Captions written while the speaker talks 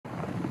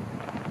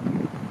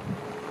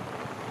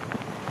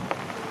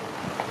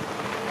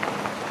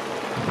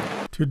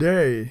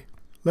Today,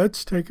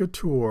 let's take a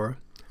tour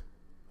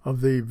of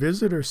the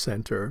visitor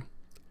center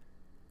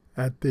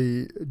at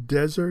the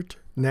Desert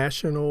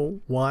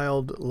National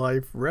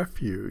Wildlife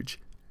Refuge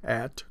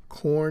at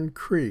Corn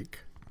Creek,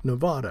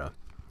 Nevada.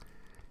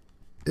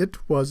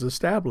 It was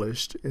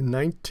established in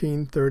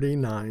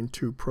 1939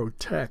 to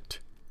protect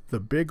the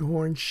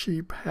bighorn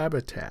sheep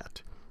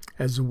habitat,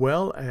 as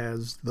well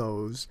as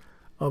those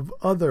of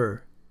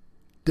other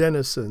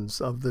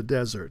denizens of the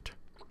desert.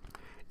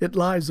 It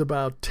lies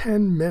about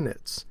 10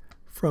 minutes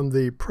from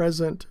the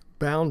present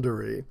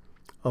boundary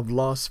of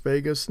Las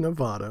Vegas,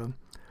 Nevada,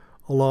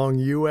 along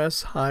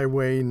U.S.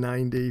 Highway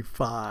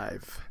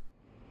 95.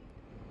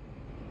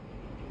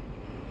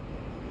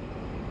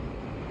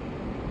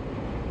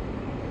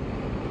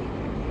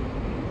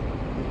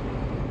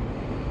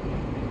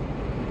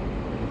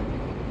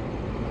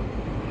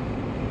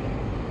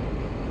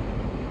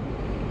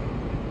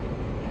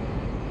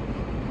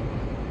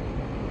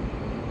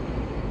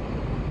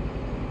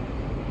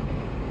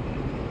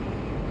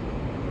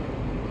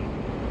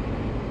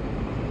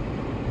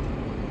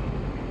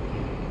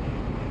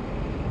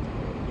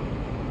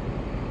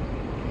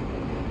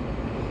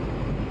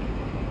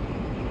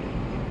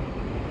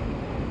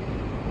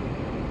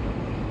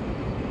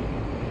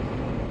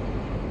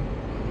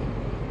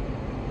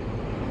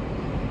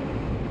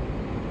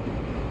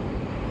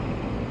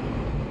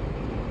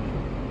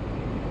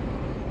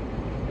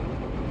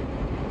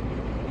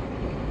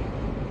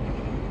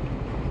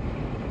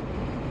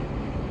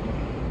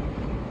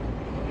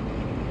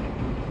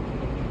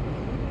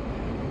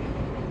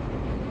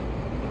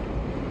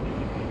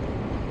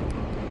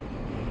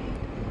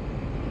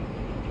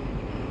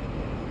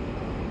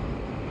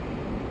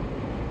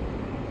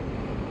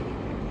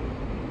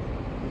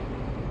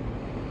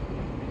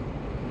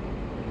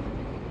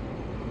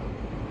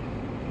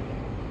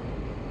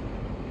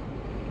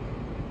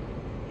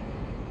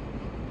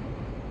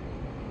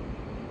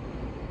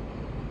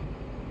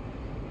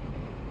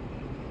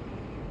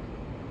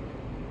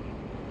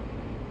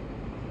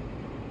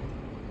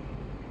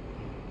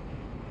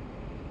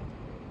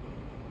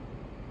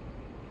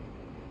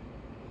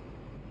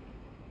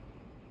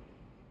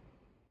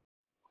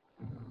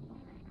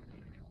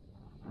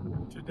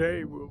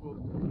 Today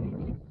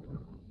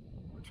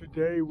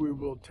we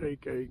will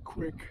take a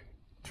quick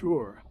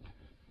tour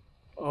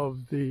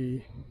of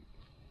the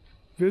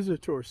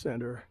visitor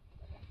center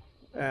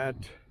at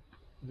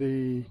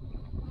the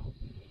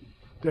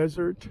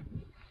Desert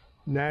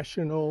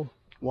National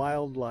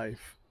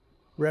Wildlife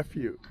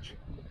Refuge,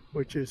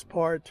 which is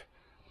part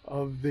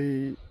of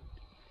the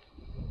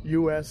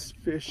U.S.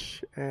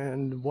 Fish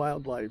and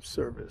Wildlife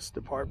Service,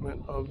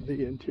 Department of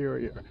the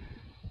Interior.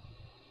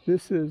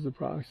 This is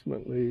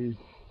approximately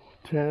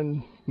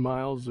 10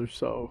 miles or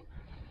so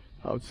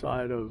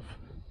outside of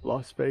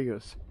Las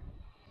Vegas.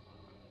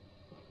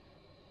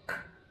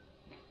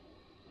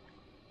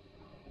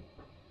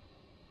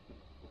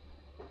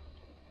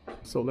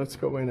 So let's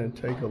go in and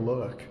take a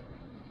look.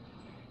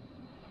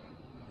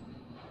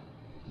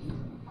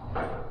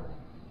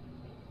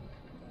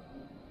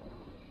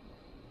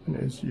 And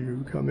as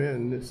you come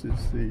in, this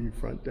is the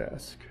front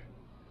desk.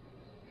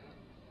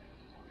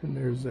 And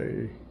there's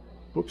a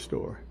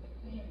bookstore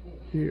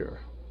here.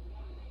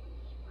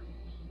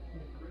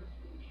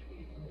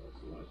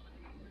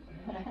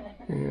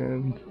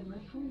 And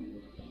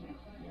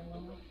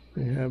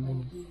they have a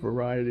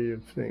variety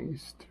of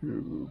things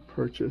to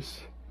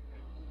purchase.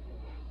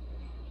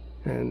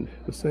 And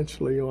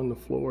essentially on the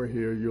floor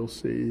here, you'll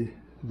see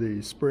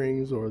the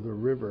springs or the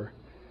river,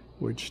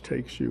 which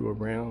takes you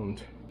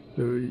around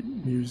the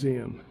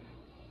museum.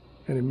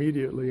 And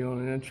immediately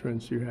on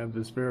entrance, you have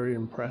this very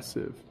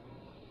impressive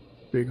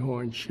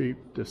bighorn sheep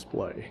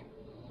display.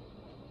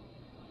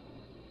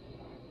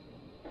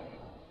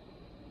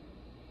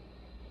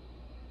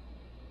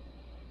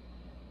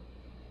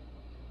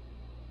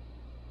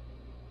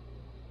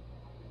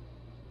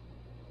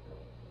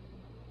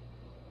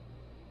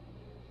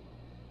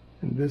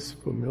 And this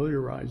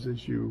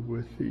familiarizes you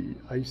with the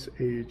Ice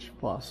Age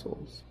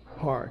fossils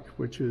park,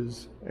 which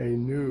is a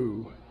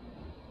new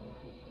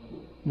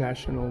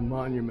national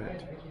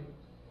monument.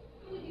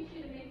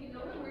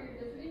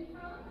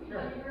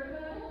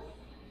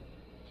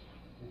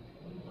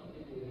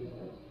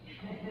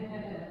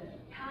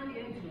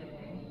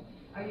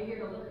 Are you here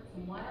to look at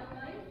some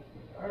wildlife?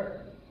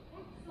 Sure.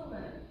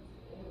 Excellent.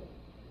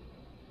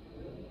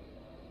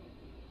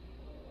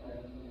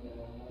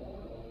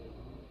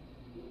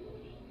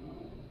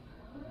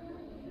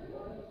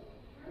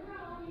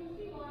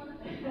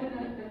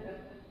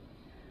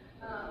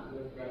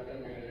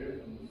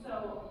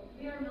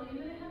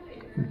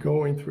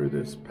 Going through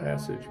this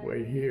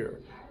passageway here,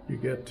 you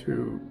get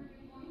to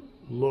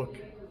look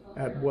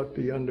at what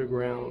the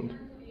underground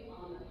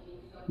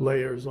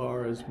layers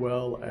are, as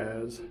well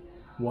as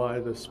why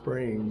the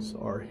springs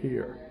are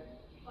here.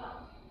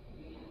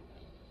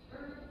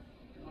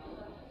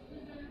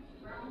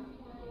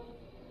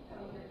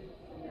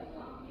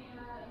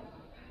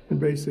 And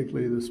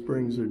basically the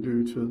springs are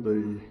due to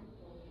the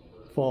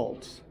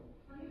faults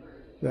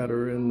that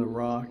are in the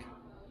rock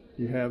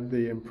You have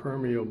the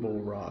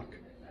impermeable rock,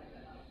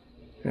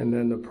 and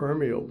then the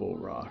permeable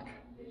rock.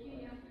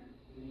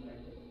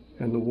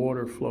 And the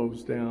water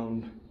flows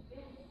down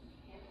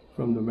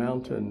from the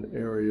mountain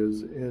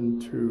areas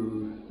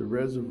into the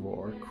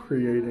reservoir,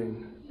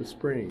 creating the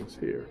springs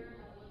here.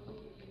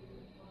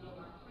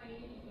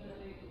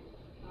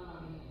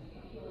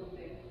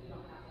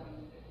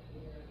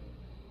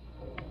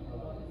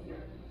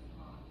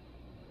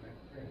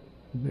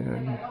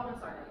 Then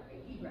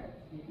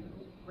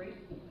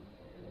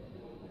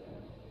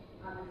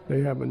they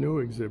have a new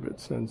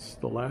exhibit since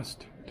the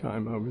last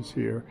time I was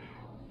here,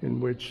 in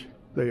which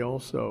they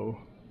also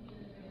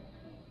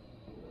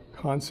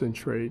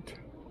concentrate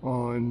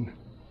on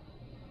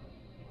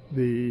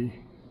the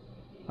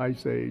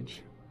Ice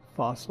Age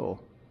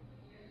fossil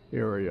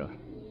area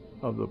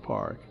of the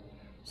park,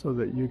 so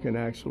that you can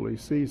actually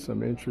see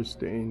some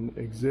interesting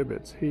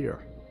exhibits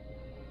here.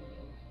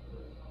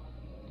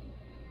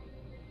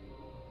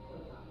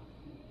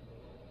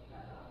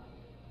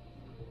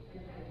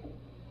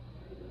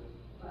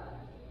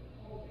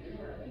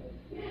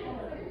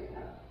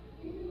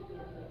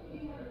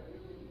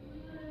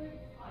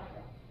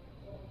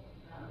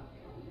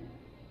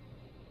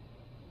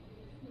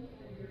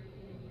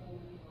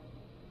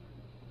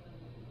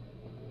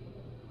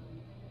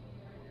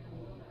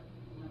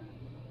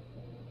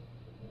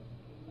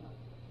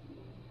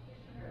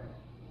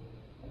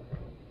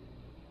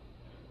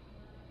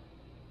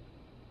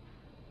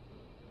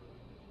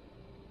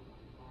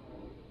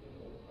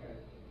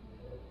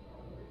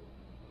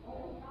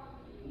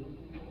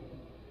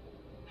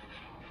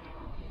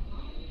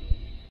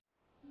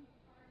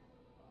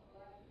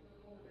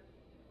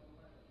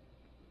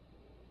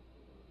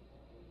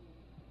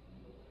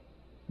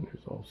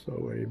 There's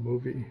also a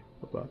movie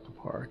about the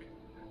park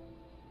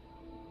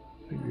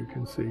that you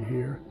can see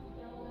here.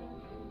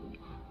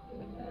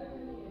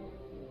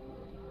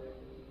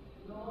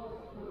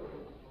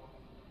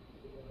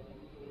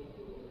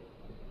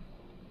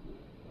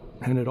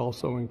 And it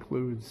also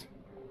includes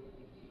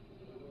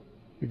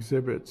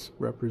exhibits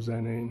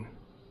representing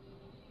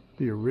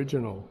the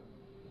original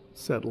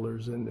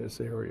settlers in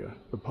this area,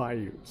 the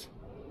Paiutes.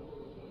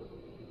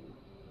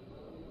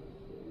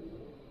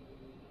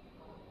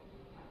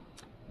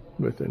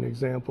 With an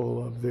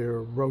example of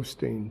their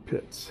roasting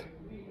pits.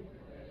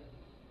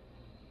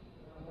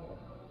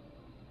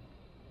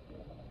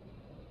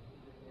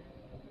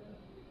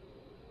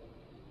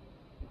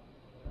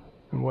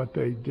 And what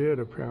they did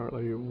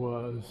apparently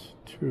was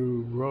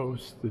to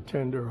roast the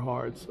tender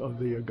hearts of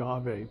the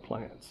agave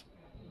plants,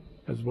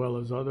 as well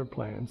as other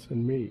plants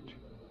and meat.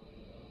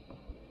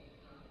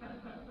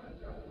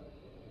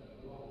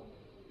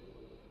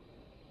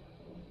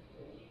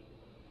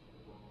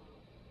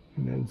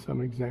 And then some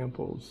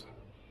examples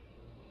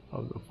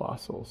of the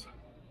fossils.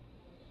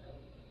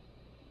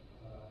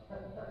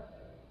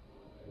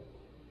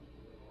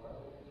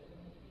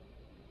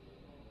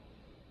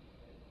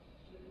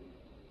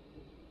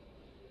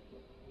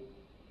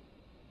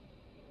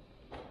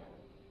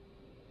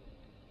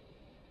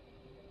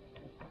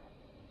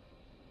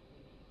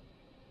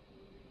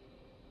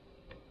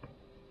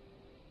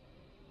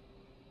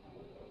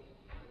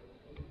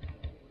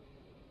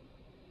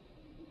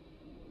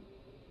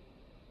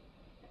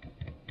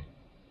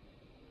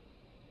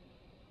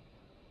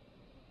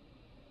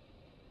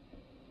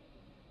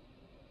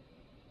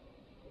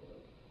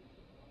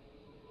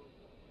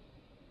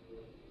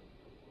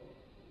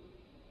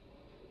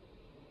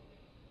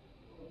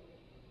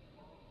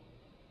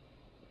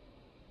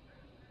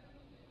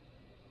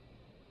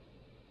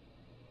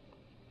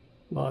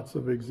 Lots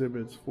of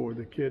exhibits for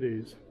the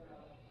kiddies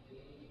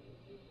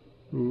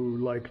who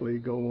likely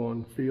go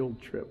on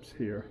field trips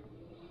here.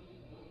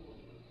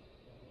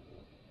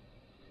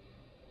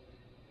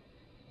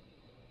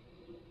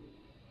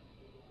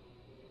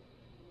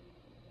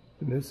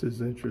 And this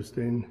is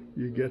interesting.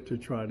 You get to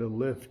try to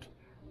lift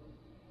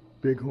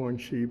bighorn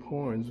sheep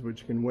horns,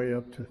 which can weigh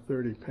up to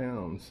 30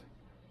 pounds.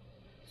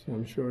 So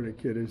I'm sure the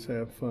kiddies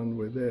have fun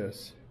with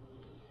this.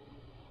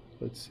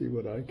 Let's see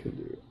what I can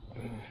do.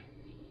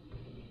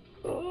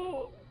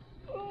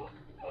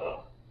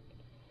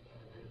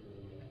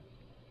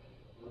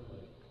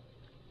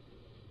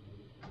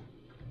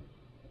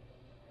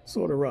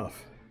 Sort of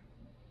rough.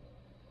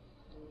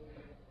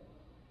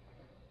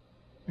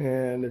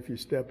 And if you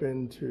step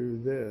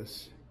into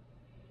this,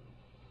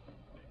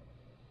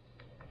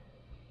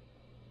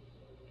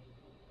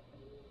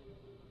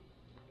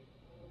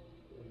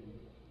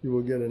 you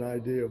will get an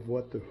idea of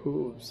what the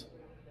hooves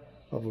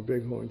of a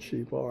bighorn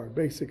sheep are.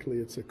 Basically,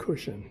 it's a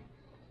cushion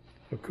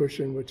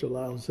which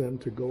allows them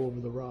to go over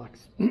the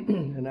rocks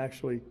and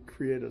actually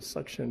create a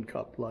suction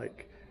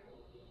cup-like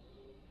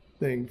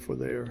thing for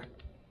their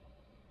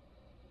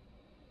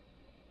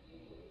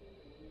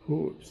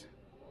hooves.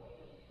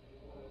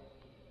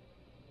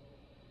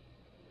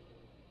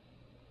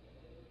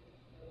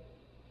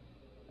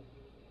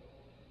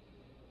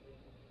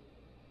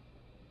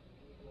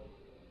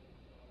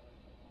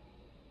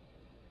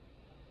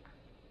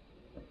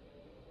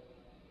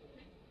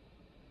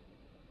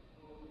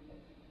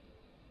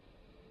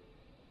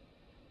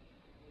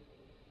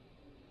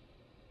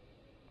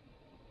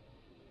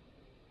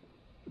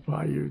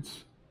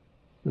 Paiutes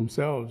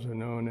themselves are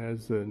known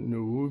as the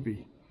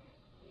Nuwuvi,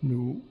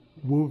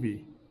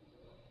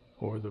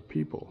 or the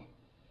people.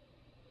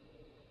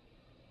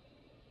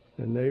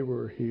 And they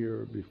were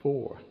here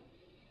before.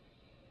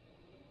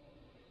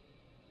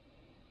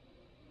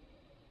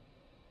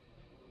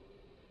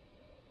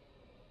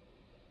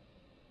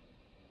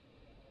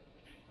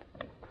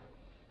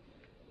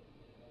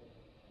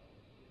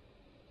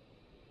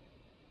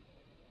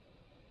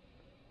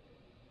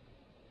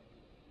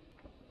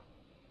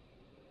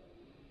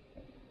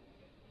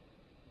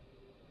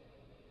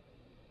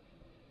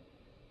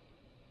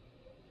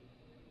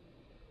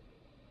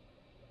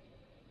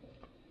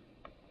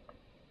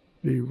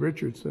 The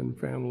Richardson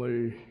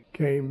family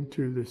came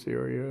to this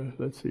area,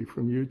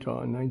 from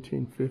Utah in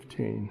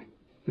 1915.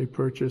 They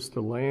purchased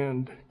a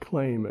land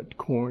claim at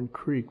Corn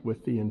Creek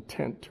with the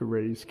intent to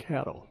raise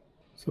cattle.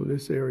 So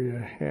this area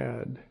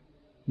had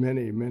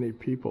many, many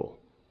people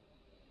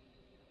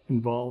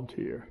involved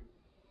here.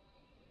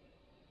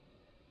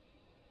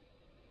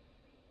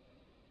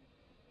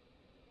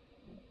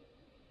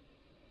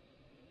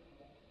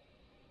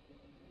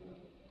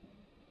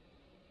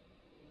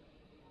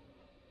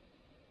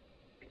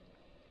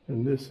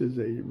 And this is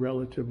a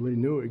relatively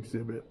new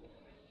exhibit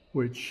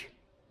which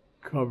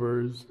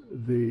covers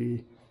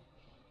the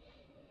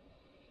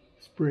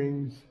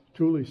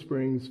Tule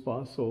Springs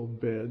Fossil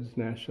Beds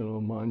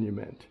National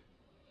Monument.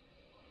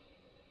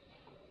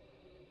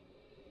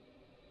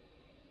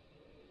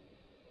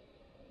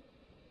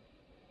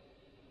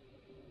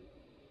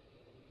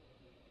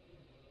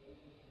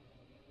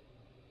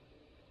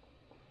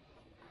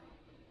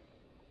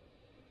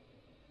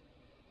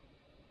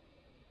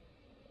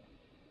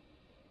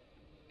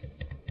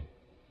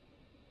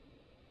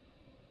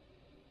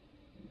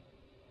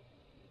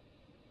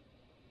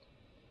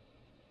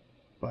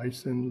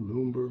 Bison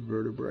lumbar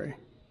vertebrae.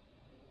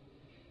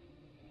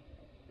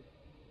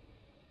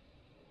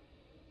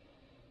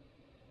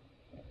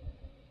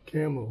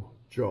 Camel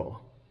jaw.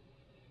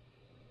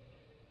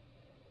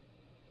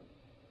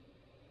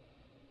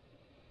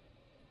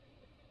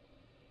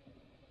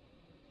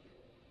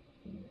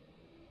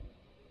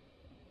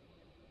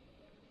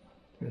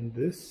 And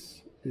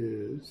this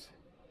is,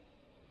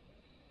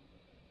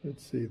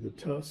 the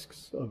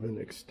tusks of an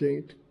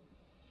extinct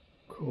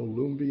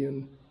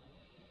Columbian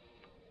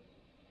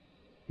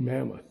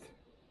mammoth,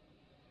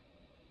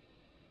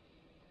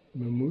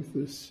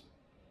 Mammuthus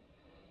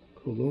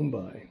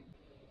columbi.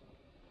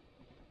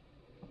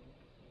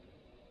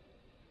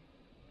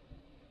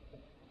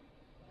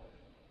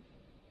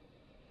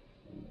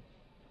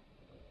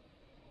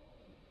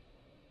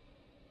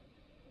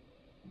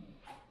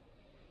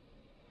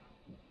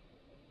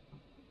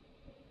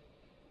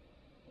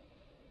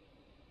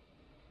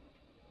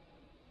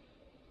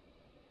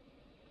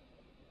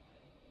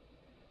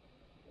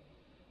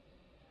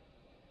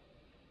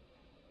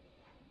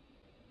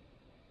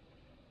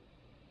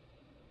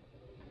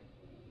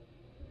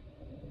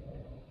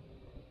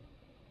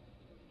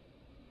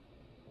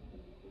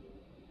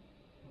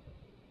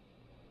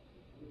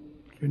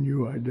 Can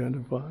you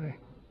identify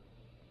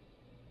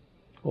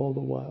all the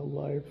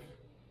wildlife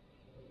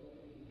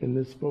in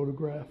this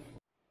photograph?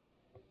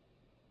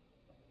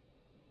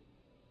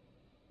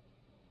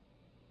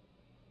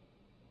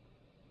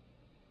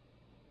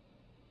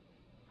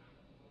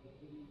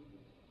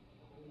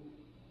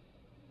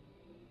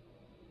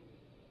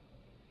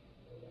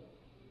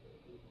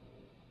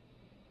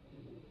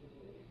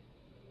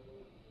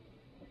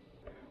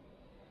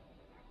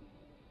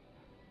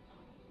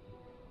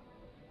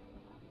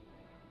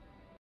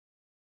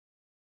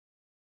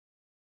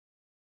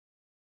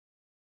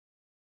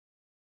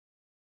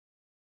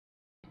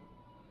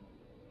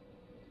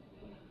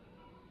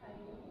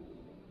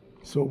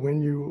 So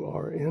when you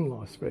are in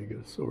Las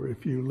Vegas, or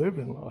if you live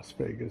in Las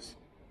Vegas,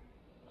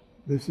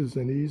 this is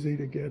an easy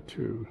to get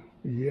to,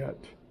 yet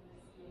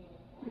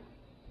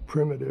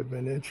primitive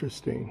and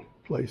interesting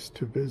place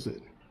to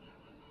visit.